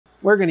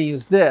we're going to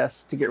use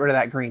this to get rid of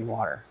that green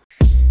water.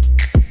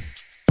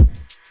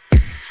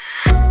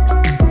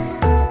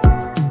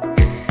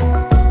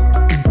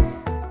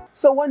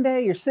 So one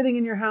day you're sitting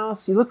in your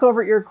house, you look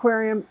over at your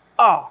aquarium,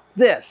 oh,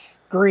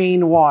 this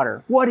green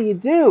water. What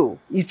do?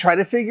 You try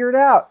to figure it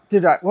out.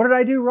 What did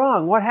I do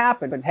wrong? What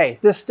happened? But hey,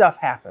 this stuff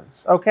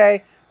happens,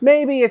 okay?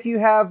 Maybe if you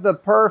have the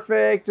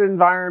perfect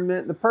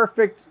environment, the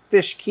perfect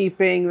fish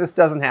keeping, this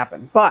doesn't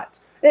happen, but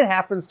it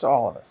happens to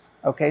all of us,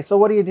 okay? So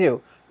what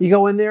do? You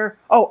go in there,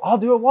 oh, I'll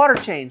do a water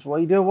change. Well,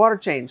 you do a water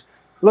change.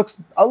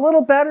 Looks a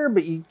little better,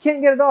 but you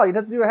can't get it all. You'd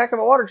have to do a heck of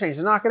a water change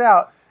to knock it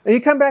out. And you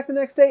come back the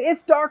next day,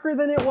 it's darker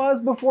than it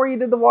was before you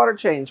did the water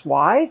change.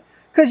 Why?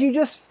 Because you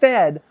just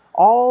fed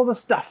all the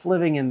stuff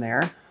living in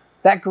there.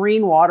 That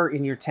green water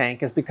in your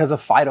tank is because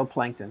of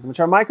phytoplankton,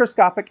 which are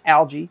microscopic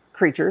algae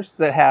creatures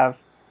that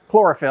have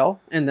chlorophyll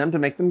in them to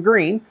make them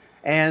green.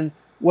 And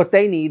what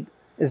they need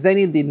is they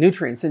need the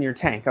nutrients in your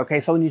tank.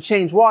 Okay, so when you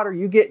change water,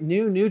 you get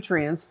new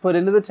nutrients put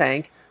into the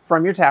tank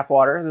from your tap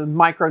water, the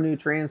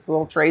micronutrients, the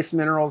little trace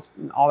minerals,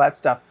 and all that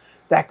stuff.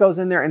 That goes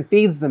in there and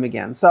feeds them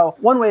again. So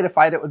one way to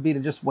fight it would be to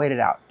just wait it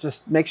out.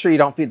 Just make sure you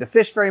don't feed the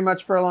fish very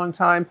much for a long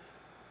time.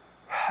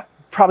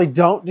 Probably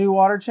don't do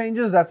water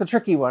changes. That's a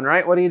tricky one,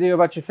 right? What do you do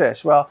about your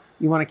fish? Well,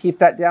 you want to keep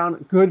that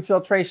down. Good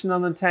filtration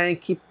on the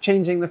tank. Keep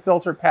changing the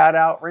filter pad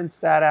out. Rinse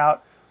that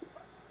out.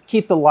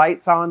 Keep the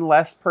lights on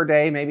less per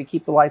day. Maybe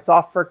keep the lights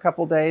off for a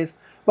couple days.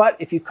 But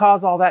if you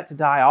cause all that to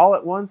die all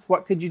at once,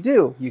 what could you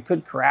do? You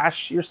could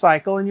crash your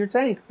cycle in your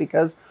tank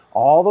because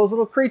all those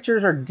little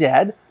creatures are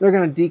dead. They're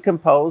going to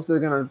decompose. They're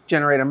going to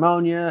generate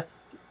ammonia,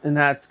 and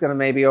that's going to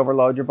maybe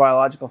overload your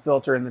biological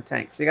filter in the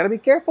tank. So you got to be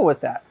careful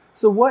with that.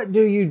 So what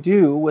do you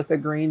do with a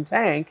green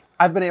tank?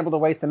 I've been able to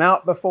wait them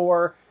out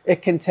before.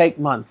 It can take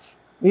months.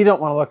 You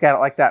don't want to look at it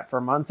like that for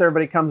months.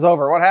 Everybody comes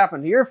over. What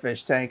happened to your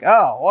fish tank?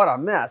 Oh, what a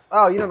mess.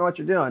 Oh, you don't know what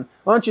you're doing.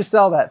 Why don't you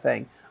sell that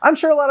thing? I'm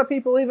sure a lot of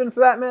people, even for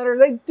that matter,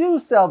 they do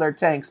sell their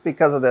tanks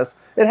because of this.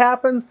 It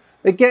happens.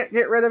 They can't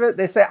get rid of it.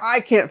 They say,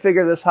 I can't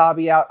figure this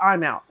hobby out.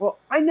 I'm out. Well,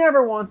 I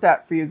never want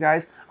that for you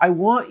guys. I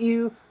want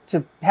you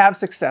to have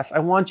success. I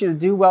want you to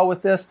do well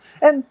with this.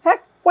 And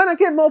heck, why not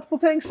get multiple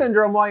tank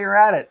syndrome while you're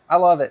at it? I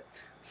love it.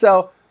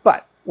 So,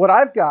 but what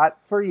I've got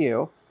for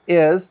you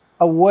is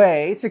a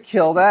way to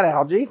kill that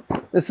algae.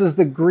 This is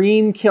the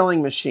green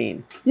killing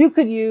machine. You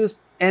could use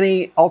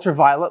any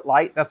ultraviolet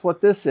light. That's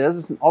what this is.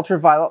 It's an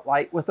ultraviolet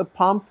light with a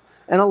pump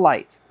and a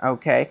light,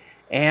 okay?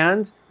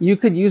 And you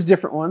could use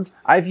different ones.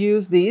 I've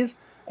used these,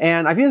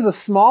 and I've used a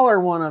smaller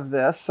one of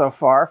this so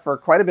far for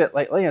quite a bit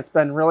lately. It's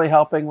been really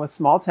helping with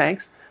small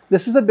tanks.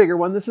 This is a bigger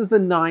one. This is the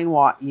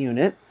 9-watt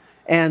unit.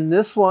 And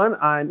this one,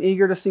 I'm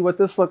eager to see what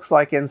this looks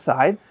like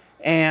inside.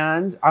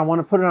 And I want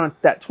to put it on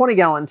that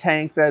 20-gallon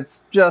tank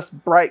that's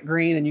just bright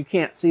green and you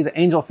can't see the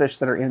angelfish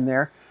that are in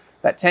there.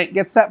 That tank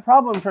gets that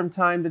problem from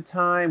time to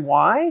time.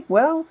 Why?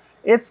 Well,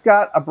 it's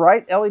got a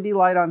bright LED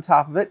light on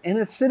top of it and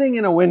it's sitting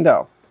in a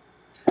window.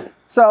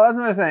 So that's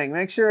another thing.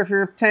 Make sure if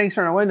your tanks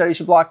are in a window, you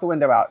should block the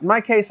window out. In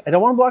my case, I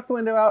don't want to block the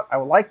window out. I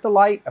would like the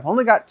light. I've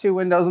only got 2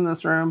 windows in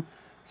this room,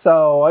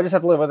 so I just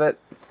have to live with it.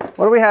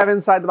 What do we have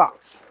inside the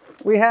box?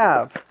 We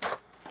have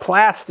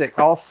plastic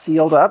all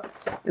sealed up.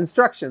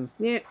 Instructions.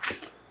 Yeah.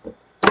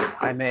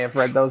 I may have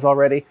read those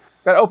already.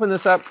 Got to open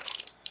this up.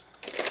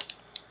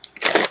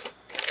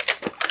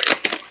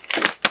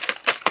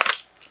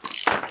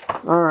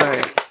 All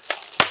right.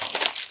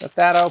 Got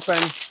that open.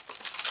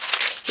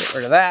 Get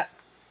rid of that.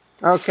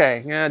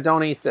 Okay, yeah,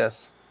 don't eat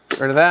this. Get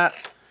rid of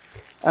that.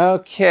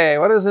 Okay,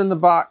 what is in the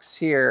box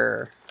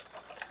here?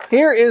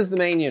 Here is the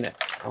main unit,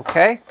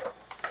 okay?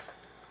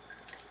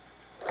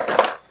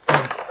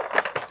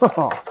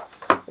 Oh,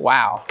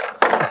 wow.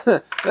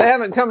 They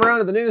haven't come around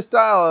to the new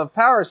style of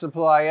power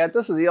supply yet.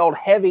 This is the old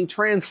heavy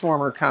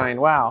transformer kind.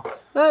 Wow.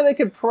 They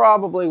could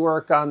probably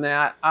work on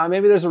that.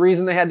 Maybe there's a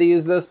reason they had to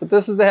use this, but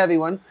this is the heavy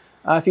one.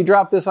 If you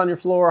drop this on your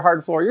floor,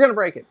 hard floor, you're going to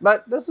break it.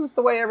 But this is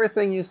the way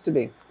everything used to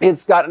be.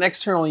 It's got an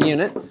external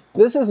unit.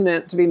 This is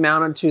meant to be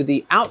mounted to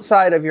the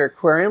outside of your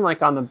aquarium,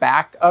 like on the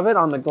back of it,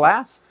 on the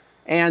glass.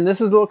 And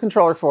this is the little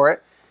controller for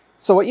it.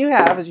 So what you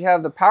have is you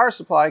have the power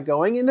supply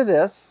going into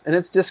this, and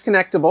it's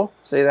disconnectable.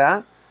 See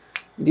that?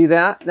 You do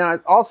that. Now,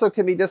 it also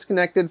can be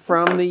disconnected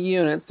from the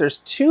units. There's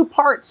 2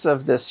 parts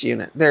of this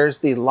unit. There's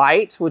the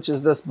light, which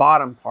is this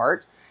bottom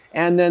part.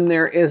 And then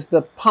there is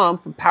the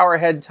pump, power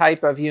head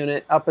type of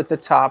unit up at the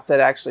top that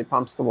actually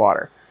pumps the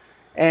water.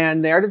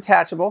 And they're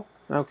detachable,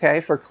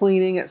 okay, for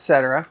cleaning,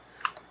 etc.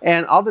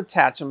 And I'll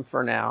detach them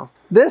for now.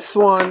 This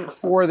one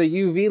for the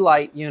UV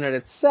light unit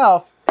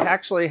itself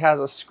actually has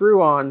a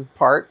screw-on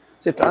part.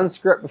 So you have to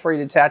unscrew it before you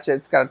detach it.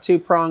 It's got a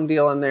 2-prong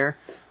deal in there.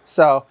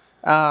 So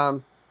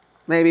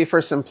maybe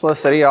for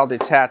simplicity, I'll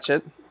detach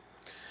it.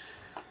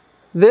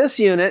 This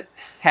unit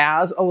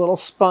has a little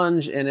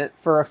sponge in it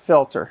for a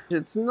filter.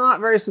 It's not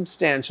very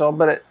substantial,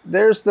 but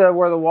there's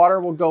where the water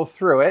will go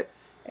through it.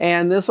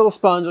 And this little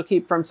sponge will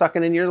keep from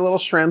sucking in your little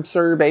shrimps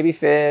or baby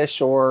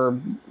fish or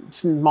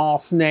small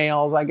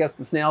snails. I guess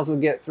the snails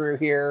would get through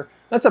here.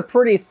 That's a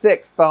pretty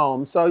thick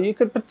foam, so you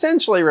could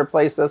potentially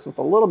replace this with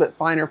a little bit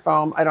finer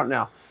foam. I don't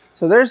know.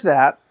 So there's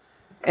that.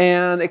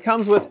 And it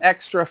comes with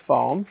extra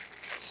foam.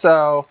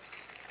 So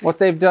what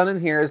they've done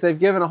in here is they've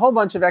given a whole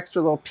bunch of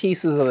extra little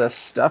pieces of this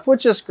stuff,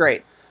 which is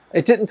great.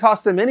 It didn't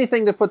cost them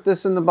anything to put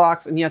this in the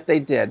box, and yet they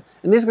did.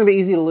 And these are going to be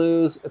easy to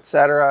lose,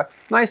 etc.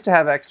 Nice to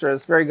have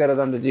extras. Very good of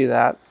them to do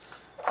that.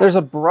 There's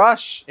a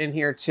brush in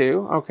here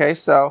too. Okay,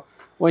 so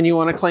when you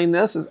want to clean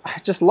this, I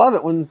just love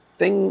it when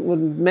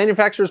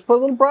manufacturers put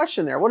a little brush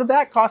in there. What did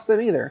that cost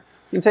them either?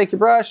 You can take your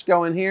brush,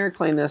 go in here,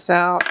 clean this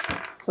out,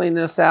 clean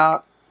this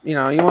out. You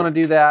know, you want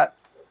to do that.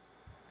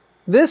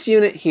 This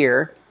unit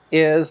here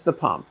is the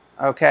pump.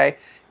 Okay,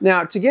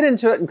 now to get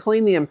into it and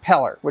clean the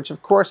impeller, which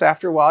of course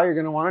after a while you're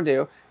going to want to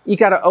do, you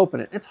got to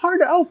open it. It's hard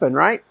to open,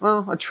 right?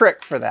 Well, a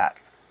trick for that.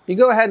 You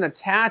go ahead and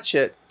attach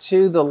it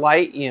to the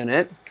light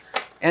unit,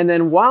 and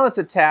then while it's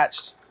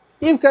attached,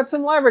 you've got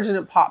some leverage and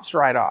it pops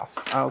right off,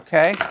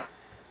 okay?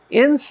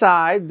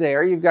 Inside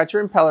there, you've got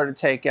your impeller to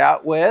take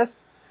out with,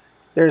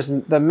 there's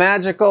the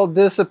magical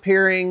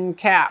disappearing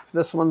cap.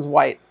 This one's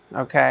white,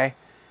 okay?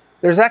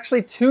 There's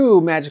actually two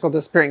magical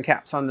disappearing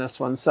caps on this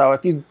one. So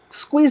if you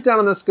squeeze down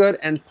on this good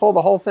and pull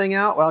the whole thing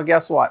out, well,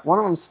 guess what? One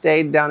of them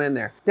stayed down in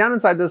there. Down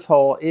inside this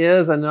hole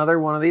is another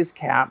one of these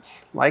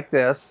caps like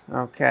this.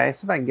 Okay,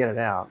 see if I can get it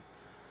out.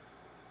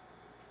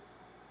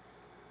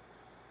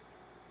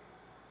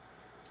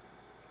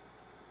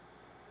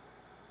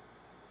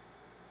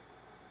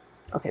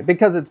 Okay,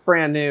 because it's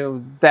brand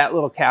new, that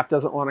little cap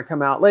doesn't want to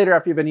come out. Later,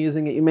 after you've been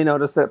using it, you may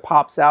notice that it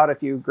pops out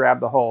if you grab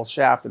the whole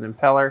shaft and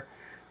impeller.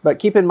 But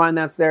keep in mind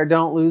that's there.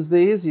 Don't lose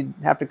these. You'd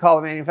have to call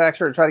the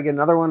manufacturer to try to get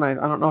another one. I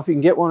don't know if you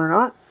can get one or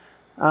not.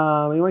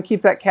 You want to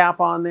keep that cap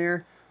on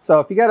there. So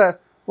if you got to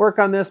work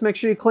on this, make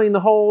sure you clean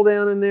the hole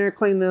down in there,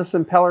 clean this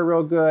impeller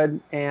real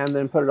good, and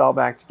then put it all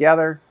back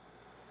together.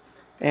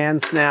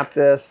 And snap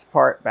this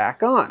part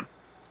back on.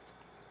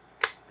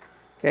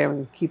 Okay, I'm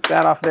going to keep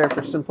that off there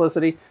for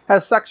simplicity.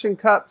 Has suction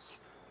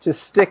cups to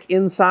stick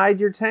inside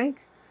your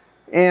tank.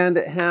 And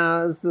it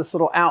has this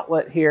little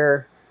outlet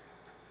here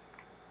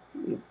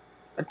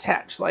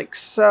attached like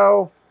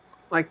so,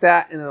 like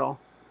that, and it'll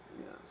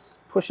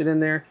push it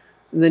in there.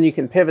 And then you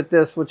can pivot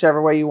this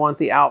whichever way you want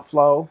the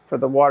outflow for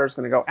the water is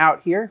going to go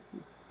out here.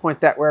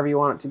 Point that wherever you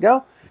want it to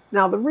go.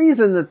 Now the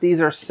reason that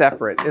these are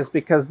separate is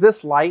because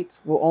this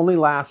light will only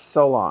last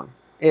so long.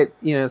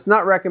 It's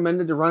not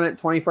recommended to run it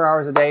 24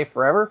 hours a day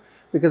forever,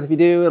 because if you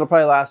do, it'll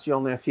probably last you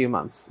only a few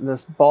months. And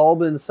this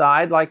bulb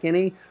inside, like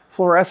any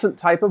fluorescent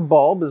type of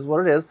bulb is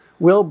what it is,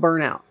 will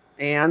burn out.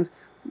 And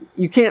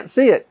you can't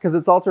see it because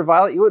it's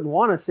ultraviolet. You wouldn't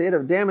want to see it. It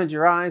would damage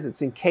your eyes.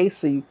 It's encased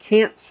so you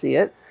can't see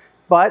it.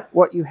 But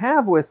what you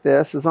have with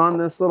this is on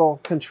this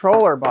little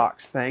controller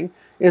box thing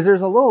is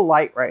there's a little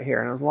light right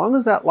here. And as long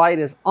as that light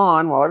is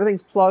on while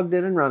everything's plugged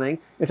in and running,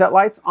 if that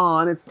light's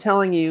on, it's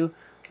telling you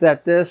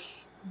that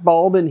this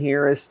bulb in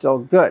here is still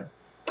good.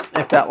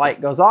 If that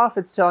light goes off,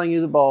 it's telling you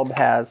the bulb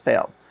has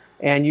failed.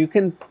 And you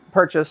can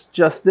purchase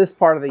just this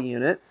part of the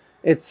unit.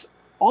 It's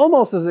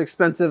almost as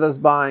expensive as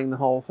buying the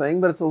whole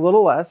thing, but it's a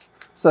little less.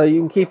 So you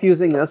can keep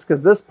using this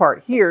because this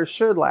part here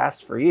should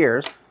last for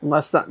years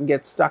unless something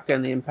gets stuck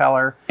in the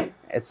impeller,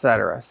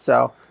 etc.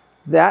 So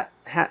that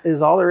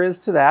is all there is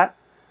to that.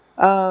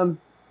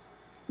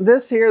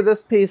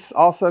 This piece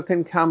also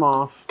can come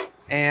off,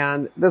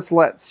 and this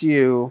lets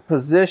you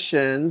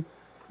position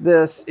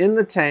this in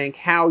the tank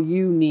how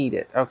you need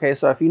it. Okay,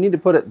 so if you need to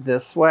put it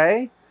this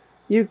way,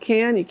 you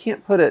can. You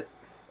can't put it,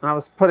 I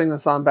was putting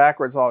this on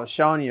backwards while I was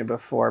showing you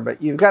before,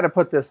 but you've got to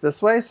put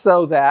this way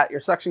so that your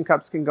suction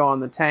cups can go on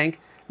the tank.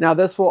 Now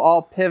this will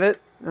all pivot.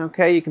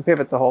 Okay, you can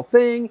pivot the whole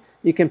thing.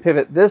 You can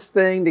pivot this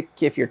thing to,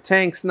 if your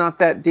tank's not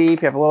that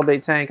deep, you have a little bitty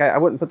tank. I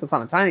wouldn't put this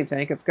on a tiny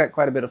tank. It's got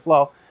quite a bit of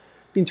flow.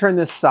 You can turn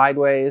this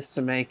sideways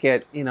to make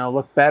it,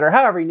 look better.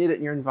 However you need it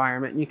in your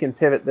environment, and you can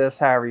pivot this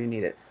however you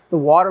need it. The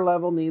water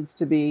level needs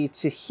to be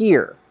to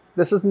here.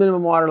 This is the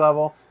minimum water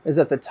level, is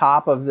at the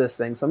top of this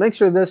thing. So make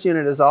sure this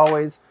unit is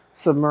always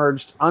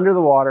submerged under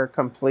the water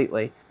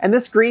completely. And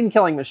this green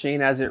killing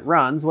machine, as it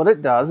runs, what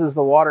it does is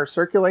the water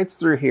circulates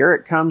through here.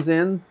 It comes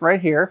in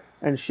right here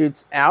and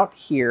shoots out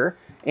here.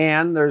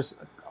 And there's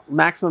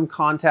maximum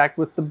contact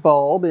with the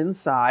bulb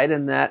inside,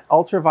 and that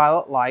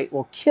ultraviolet light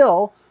will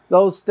kill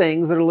those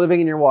things that are living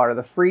in your water.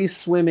 The free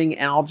swimming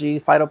algae,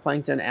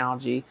 phytoplankton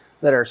algae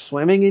that are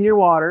swimming in your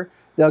water.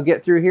 They'll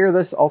get through here.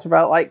 This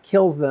ultraviolet light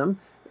kills them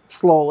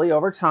slowly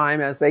over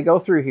time as they go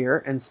through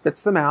here and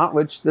spits them out,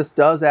 which this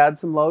does add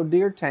some load to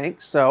your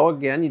tank. So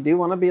again, you do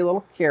want to be a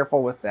little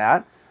careful with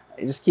that.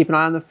 You just keep an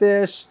eye on the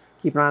fish,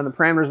 keep an eye on the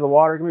parameters of the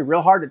water. It's going to be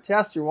real hard to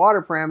test your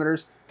water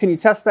parameters. Can you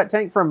test that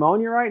tank for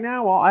ammonia right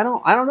now? Well, I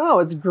don't know.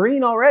 It's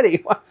green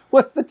already.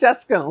 What's the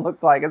test going to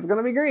look like? It's going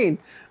to be green.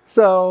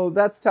 So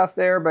that's tough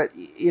there, but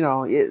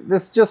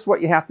this is just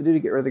what you have to do to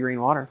get rid of the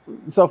green water.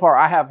 So far,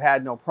 I have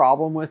had no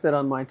problem with it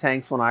on my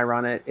tanks when I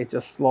run it. It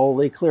just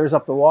slowly clears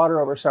up the water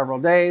over several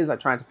days. I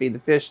try not to feed the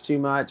fish too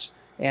much,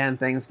 and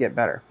things get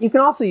better. You can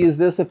also use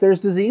this if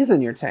there's disease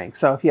in your tank.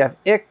 So if you have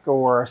ick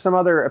or some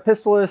other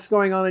epistolis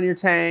going on in your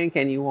tank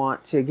and you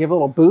want to give a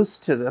little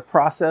boost to the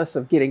process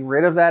of getting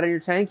rid of that in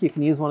your tank, you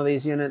can use one of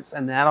these units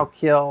and that'll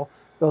kill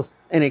those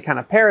any kind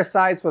of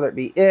parasites, whether it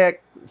be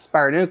ick,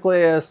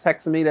 spironucleus,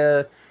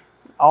 hexamida,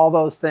 all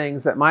those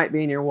things that might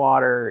be in your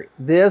water.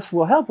 This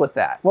will help with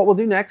that. What we'll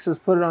do next is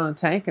put it on a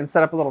tank and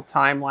set up a little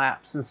time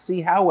lapse and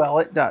see how well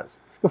it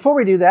does. Before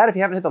we do that, if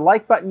you haven't hit the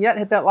like button yet,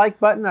 hit that like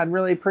button. I'd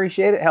really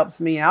appreciate it. It helps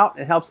me out.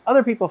 It helps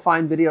other people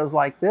find videos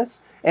like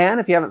this. And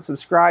if you haven't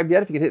subscribed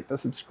yet, if you could hit the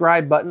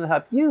subscribe button to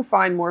help you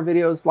find more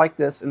videos like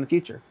this in the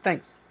future.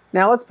 Thanks.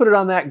 Now let's put it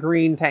on that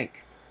green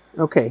tank.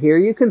 Okay, here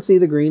you can see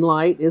the green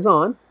light is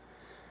on.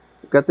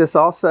 I've got this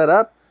all set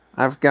up.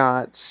 I've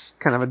got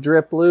kind of a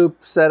drip loop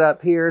set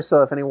up here,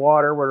 so if any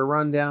water were to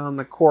run down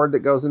the cord that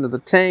goes into the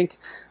tank,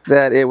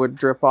 that it would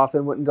drip off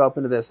and wouldn't go up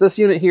into this. This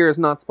unit here is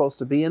not supposed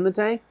to be in the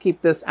tank.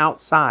 Keep this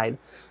outside.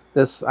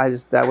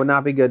 That would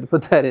not be good to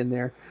put that in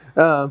there.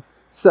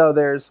 So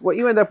there's what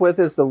you end up with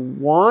is the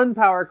one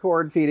power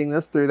cord feeding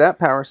this through that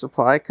power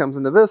supply, comes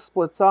into this,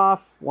 splits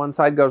off. One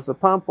side goes to the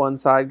pump, one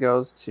side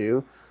goes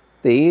to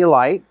the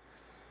light.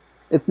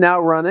 It's now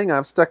running.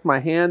 I've stuck my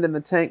hand in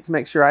the tank to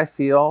make sure I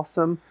feel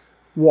some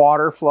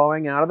water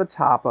flowing out of the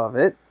top of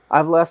it.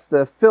 I've left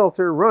the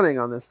filter running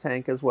on this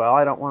tank as well.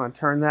 I don't want to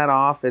turn that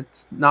off.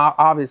 It's not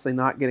obviously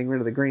not getting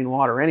rid of the green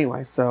water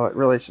anyway, so it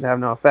really should have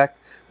no effect,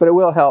 but it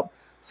will help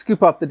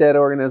scoop up the dead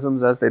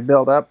organisms as they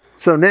build up.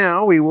 So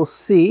now we will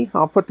see,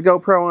 I'll put the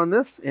GoPro on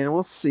this and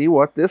we'll see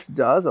what this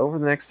does over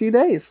the next few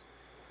days.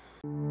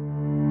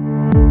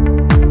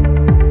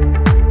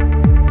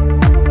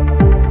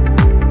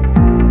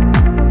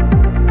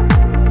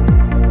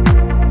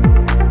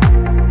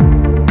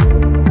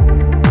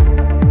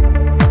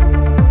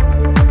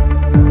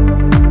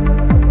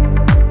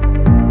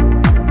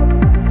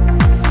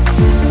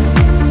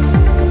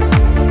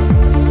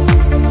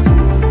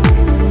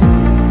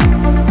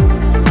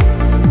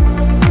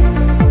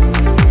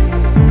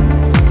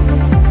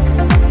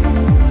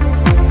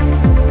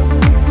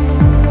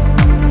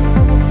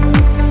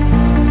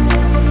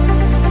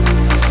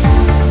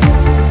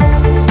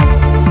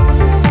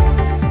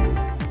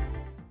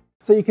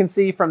 So you can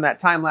see from that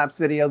time-lapse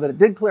video that it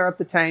did clear up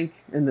the tank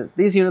and that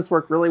these units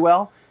work really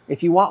well.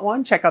 If you want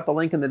one, check out the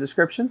link in the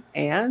description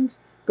and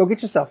go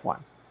get yourself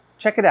one.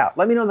 Check it out.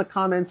 Let me know in the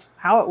comments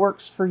how it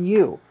works for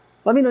you.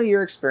 Let me know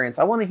your experience.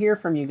 I want to hear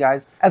from you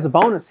guys. As a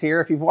bonus here,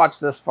 if you've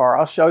watched this far,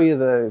 I'll show you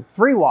the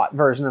 3-watt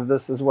version of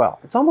this as well.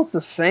 It's almost the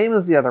same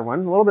as the other one,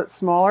 a little bit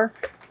smaller.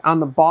 On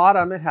the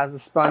bottom, it has a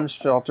sponge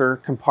filter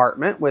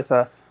compartment with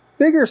a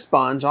bigger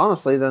sponge,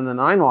 honestly, than the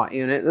 9-watt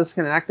unit. This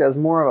can act as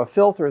more of a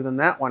filter than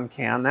that one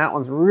can. That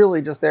one's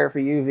really just there for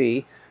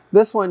UV.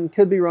 This one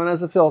could be run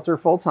as a filter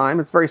full time.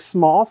 It's very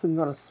small, so you can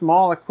go to a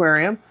small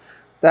aquarium.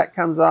 That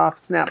comes off,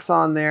 snaps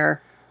on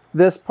there.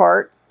 This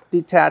part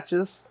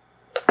detaches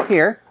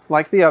here,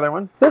 like the other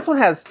one. This one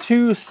has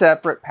 2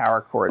 separate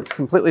power cords,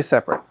 completely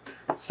separate.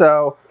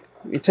 So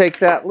you take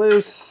that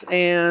loose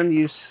and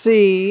you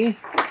see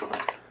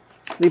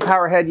the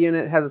power head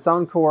unit has its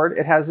own cord.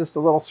 It has just a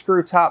little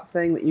screw top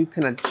thing that you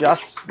can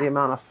adjust the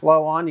amount of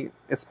flow on.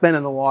 It's been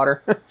in the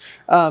water.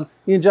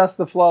 You adjust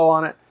the flow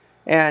on it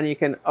and you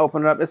can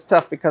open it up. It's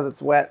tough because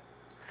it's wet,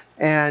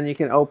 and you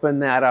can open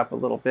that up a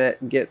little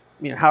bit and get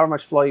however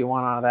much flow you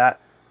want out of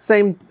that.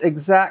 Same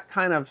exact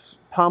kind of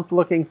pump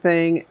looking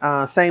thing,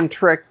 same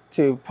trick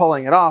to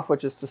pulling it off,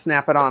 which is to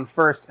snap it on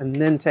first and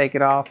then take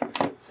it off.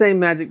 Same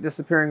magic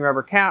disappearing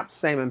rubber caps,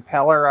 same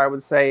impeller, I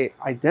would say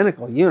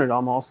identical unit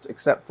almost,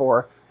 except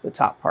for the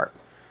top part.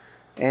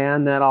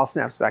 And that all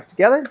snaps back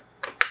together.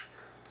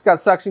 It's got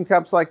suction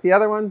cups like the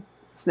other one,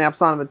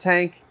 snaps onto the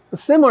tank.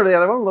 Similar to the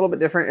other one, a little bit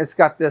different. It's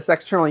got this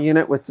external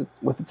unit with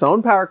its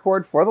own power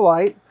cord for the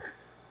light.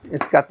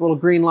 It's got the little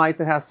green light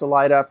that has to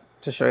light up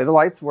to show you the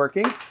light's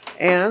working.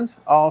 And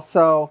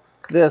also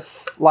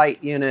this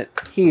light unit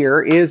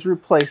here is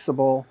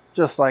replaceable,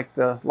 just like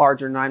the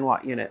larger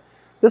 9-watt unit.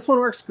 This one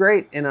works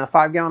great in a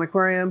 5-gallon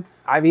aquarium.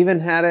 I've even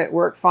had it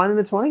work fine in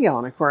a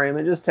 20-gallon aquarium.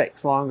 It just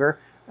takes longer.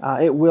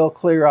 It will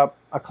clear up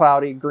a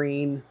cloudy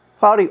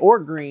or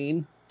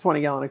green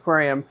 20-gallon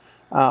aquarium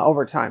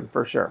over time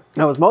for sure.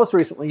 I was most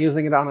recently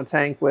using it on a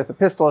tank with a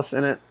pistillus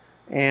in it,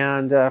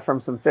 and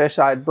from some fish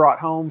I'd brought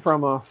home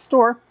from a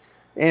store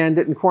and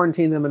didn't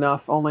quarantine them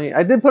enough. Only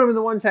I did put them in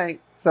the one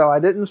tank, so I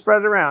didn't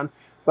spread it around.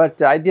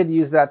 But I did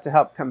use that to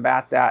help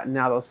combat that, and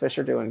now those fish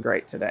are doing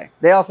great today.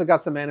 They also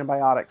got some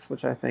antibiotics,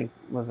 which I think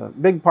was a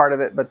big part of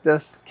it, but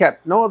this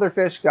kept, no other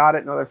fish got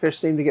it, no other fish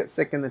seemed to get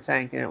sick in the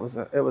tank, and it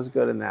was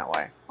good in that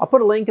way. I'll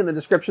put a link in the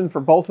description for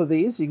both of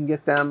these. You can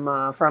get them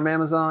from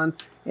Amazon,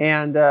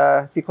 and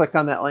if you click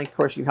on that link, of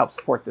course, you can help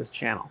support this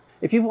channel.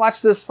 If you've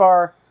watched this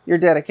far, you're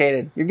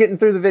dedicated. You're getting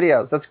through the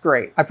videos. That's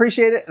great. I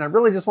appreciate it, and I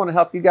really just want to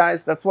help you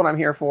guys. That's what I'm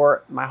here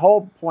for. My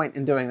whole point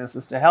in doing this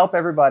is to help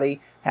everybody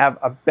have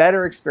a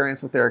better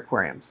experience with their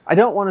aquariums. I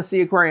don't want to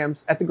see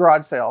aquariums at the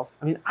garage sales.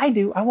 I mean, I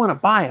do. I want to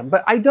buy them,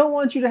 but I don't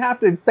want you to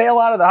have to bail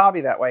out of the hobby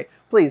that way.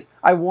 Please,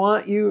 I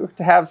want you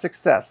to have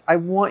success. I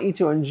want you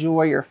to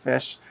enjoy your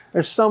fish.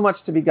 There's so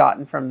much to be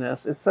gotten from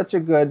this. It's such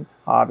a good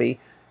hobby.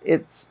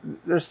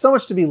 There's so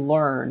much to be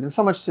learned and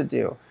so much to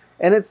do.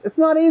 And it's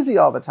not easy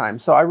all the time,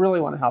 so I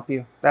really want to help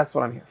you. That's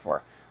what I'm here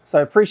for. So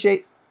I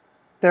appreciate,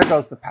 there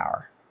goes the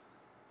power.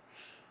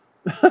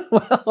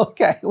 Well,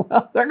 okay,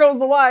 well, there goes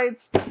the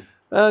lights.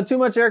 Too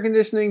much air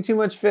conditioning, too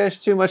much fish,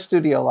 too much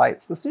studio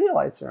lights. The studio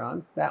lights are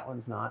on. That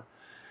one's not.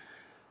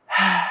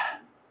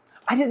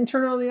 I didn't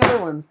turn on the other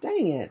ones.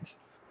 Dang it.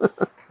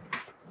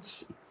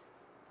 Jeez.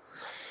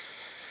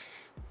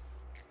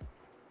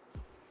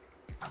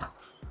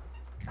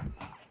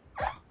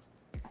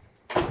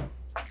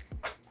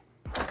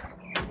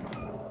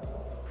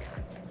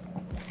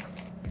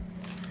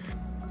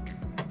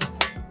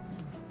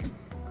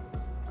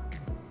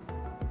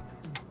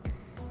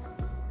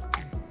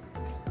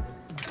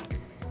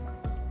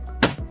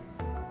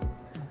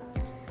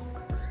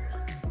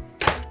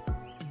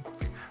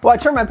 Well, I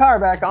turned my power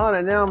back on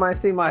and now I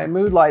see my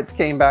mood lights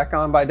came back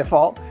on by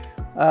default.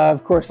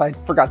 Of course, I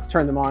forgot to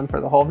turn them on for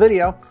the whole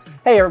video.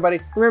 Hey everybody,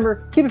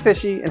 remember, keep it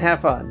fishy and have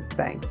fun.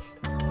 Thanks.